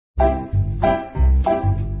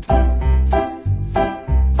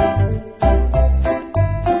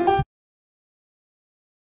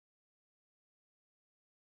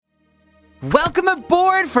Welcome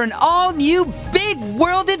aboard for an all-new big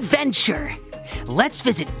world adventure. Let's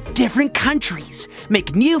visit different countries,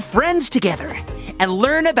 make new friends together, and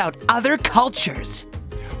learn about other cultures.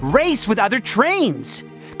 Race with other trains.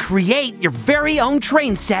 Create your very own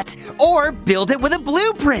train set or build it with a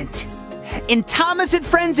blueprint. In Thomas and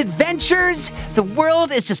Friends Adventures, the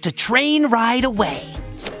world is just a train ride away.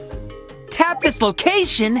 Tap this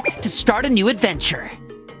location to start a new adventure.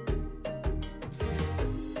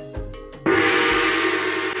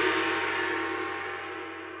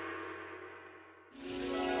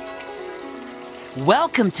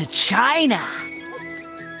 Welcome to China.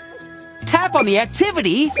 Tap on the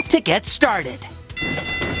activity to get started.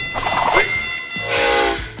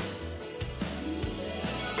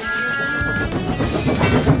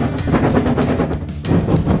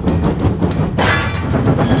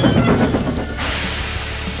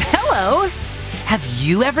 Hello! Have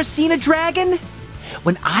you ever seen a dragon?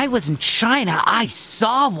 When I was in China, I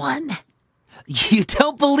saw one. You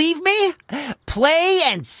don't believe me? Play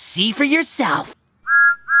and see for yourself.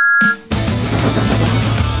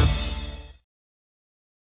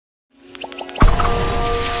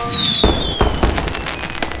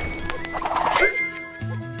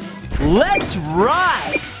 Let's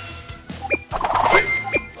ride!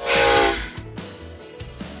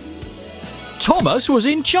 Thomas was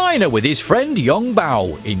in China with his friend Yong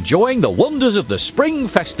Bao, enjoying the wonders of the Spring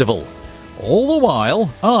Festival. All the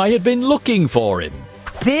while, I had been looking for him.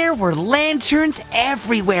 There were lanterns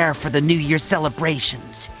everywhere for the New Year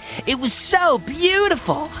celebrations. It was so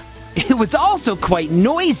beautiful. It was also quite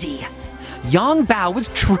noisy. Yong Bao was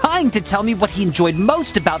trying to tell me what he enjoyed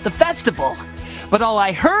most about the festival. But all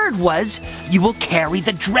I heard was, "You will carry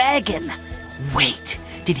the dragon." Wait,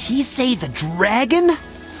 did he say the dragon?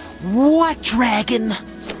 What dragon?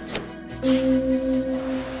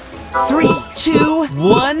 3, 2,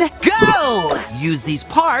 1, go! Use these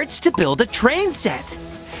parts to build a train set.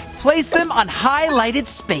 Place them on highlighted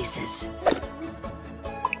spaces.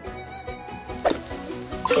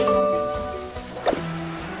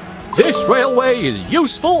 This railway is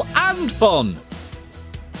useful and fun.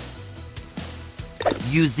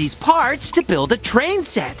 Use these parts to build a train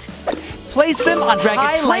set. Place them on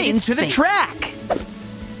highlighted to the track.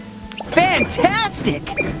 Fantastic!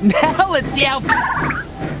 Now let's see how...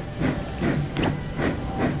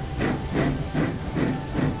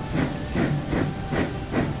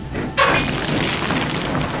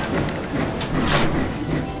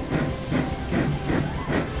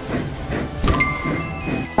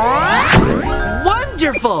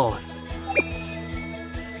 Wonderful!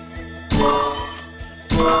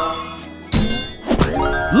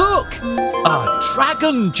 Look! A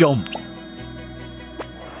dragon jump!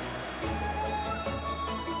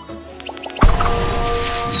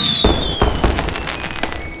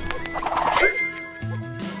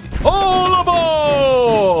 All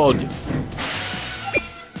aboard!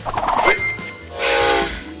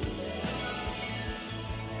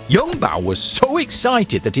 Young Bao was so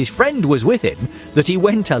excited that his friend was with him that he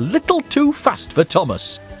went a little too fast for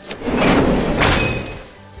Thomas.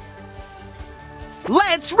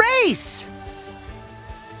 Let's race!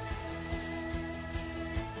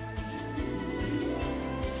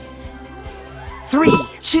 Three,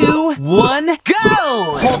 2, 1,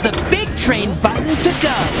 go! Hold the big train button to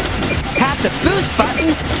go. Tap the boost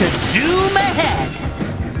button to zoom ahead.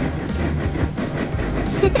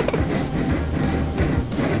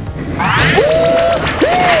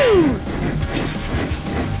 Woo-hoo!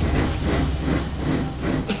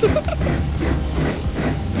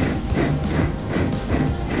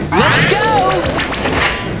 Let's go!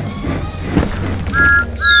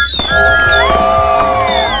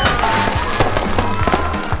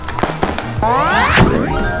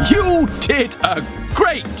 You did a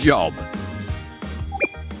great job!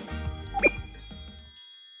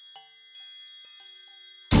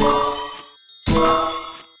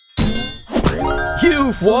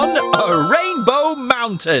 You've won a Rainbow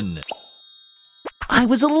Mountain! I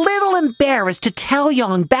was a little embarrassed to tell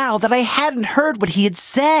Yong Bao that I hadn't heard what he had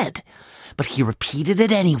said, but he repeated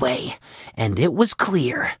it anyway, and it was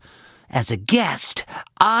clear. As a guest,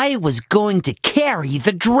 I was going to carry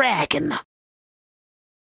the dragon.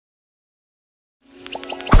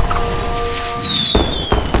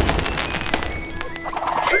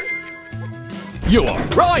 You are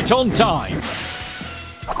right on time!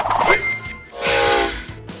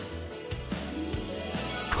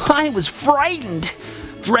 I was frightened.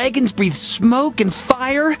 Dragons breathe smoke and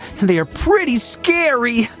fire, and they are pretty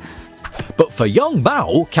scary. But for young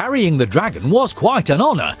Bao, carrying the dragon was quite an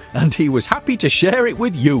honour, and he was happy to share it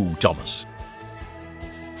with you, Thomas.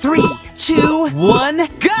 3, 2, 1,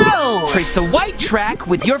 go! Trace the white track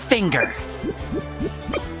with your finger.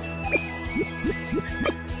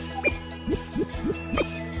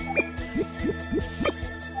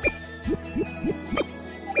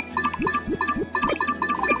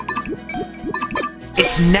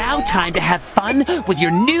 It's now time to have fun with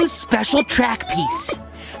your new special track piece,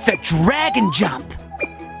 the dragon jump.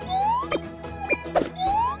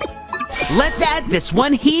 Let's add this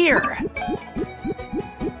one here.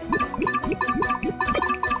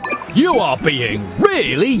 You are being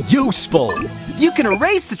really useful. You can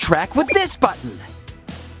erase the track with this button.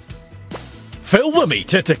 Fill the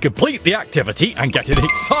meter to complete the activity and get an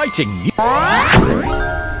exciting new...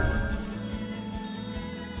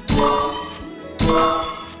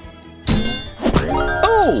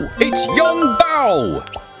 Oh, it's Young Bao!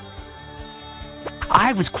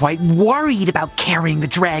 I was quite worried about carrying the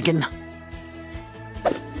dragon.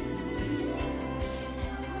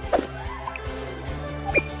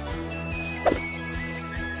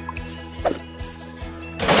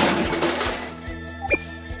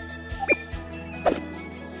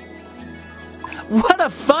 What a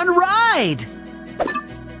fun ride!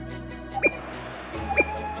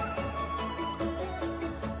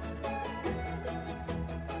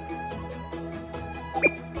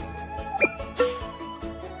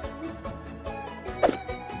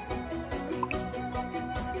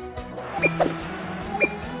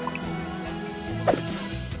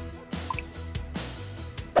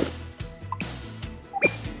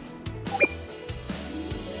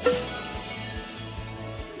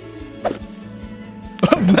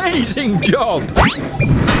 Amazing job!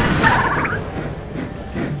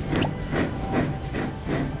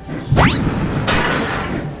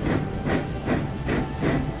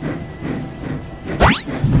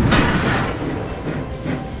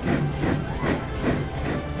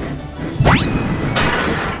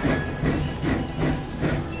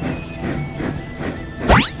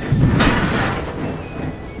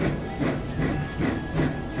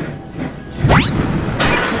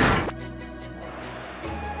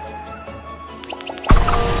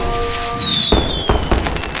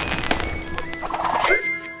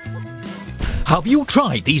 Have you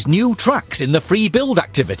tried these new tracks in the free build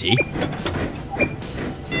activity?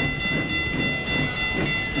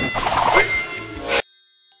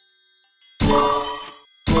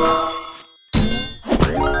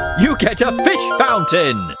 You get a fish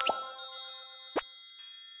fountain!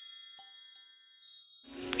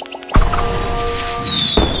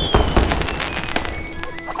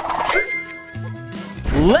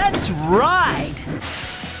 Let's ride!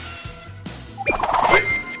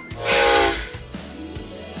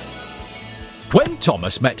 When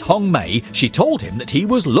Thomas met Hong Mei, she told him that he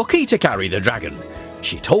was lucky to carry the dragon.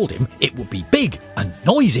 She told him it would be big and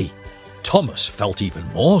noisy. Thomas felt even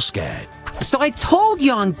more scared. So I told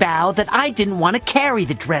Yong Bao that I didn't want to carry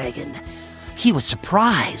the dragon. He was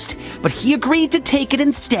surprised, but he agreed to take it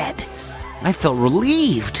instead. I felt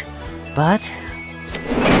relieved, but...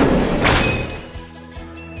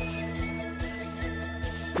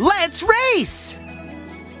 Let's race!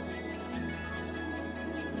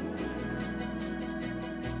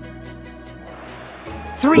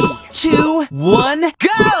 Three, 2, 1,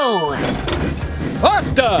 go!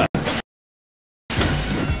 Faster!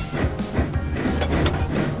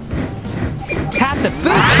 Tap the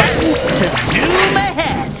boost button to zoom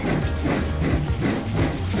ahead.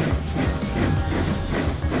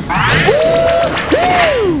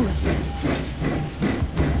 Woo-hoo!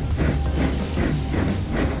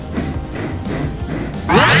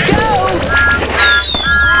 Let's go!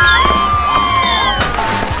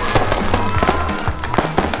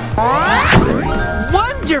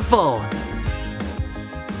 Wonderful!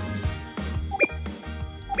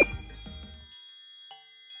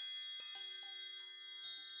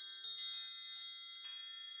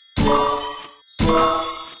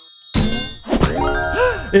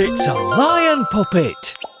 It's a lion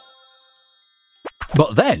puppet!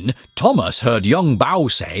 But then, Thomas heard Young Bao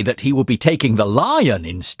say that he would be taking the lion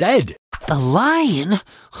instead. A lion?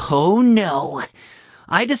 Oh no.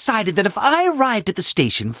 I decided that if I arrived at the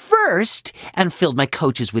station first and filled my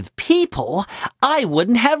coaches with people, I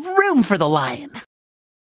wouldn't have room for the lion.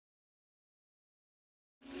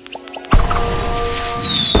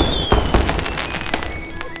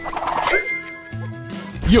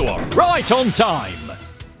 You are right on time!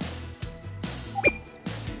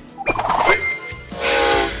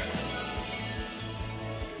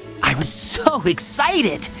 I was so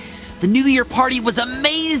excited! The New Year party was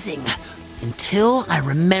amazing! Until I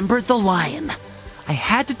remembered the lion. I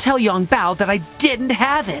had to tell Yong Bao that I didn't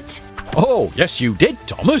have it. Oh, yes you did,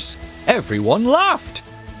 Thomas. Everyone laughed.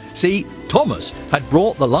 See, Thomas had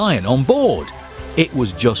brought the lion on board. It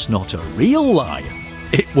was just not a real lion.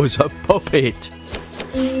 It was a puppet.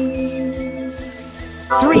 3,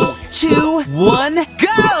 2, 1,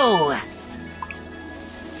 go!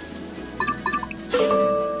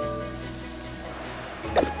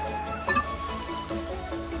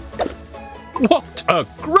 What a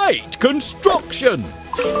great construction!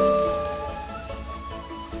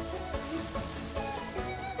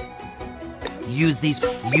 Use these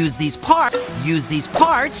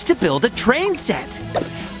parts to build a train set.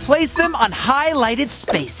 Place them on highlighted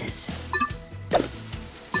spaces.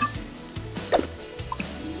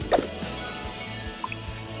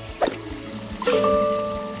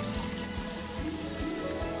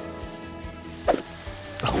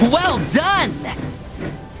 Well done!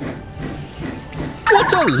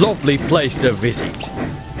 What a lovely place to visit.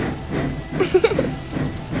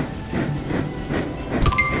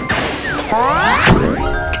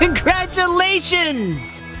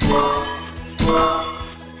 Congratulations!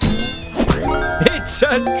 It's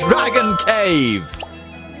a dragon cave!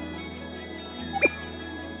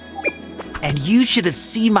 And you should have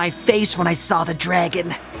seen my face when I saw the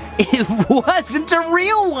dragon. It wasn't a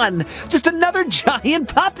real one, just another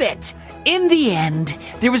giant puppet. In the end,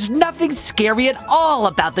 there was nothing scary at all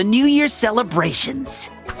about the New Year celebrations.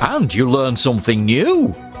 And you learned something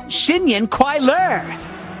new. Xinyan Kuai Le.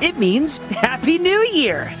 It means Happy New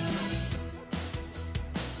Year.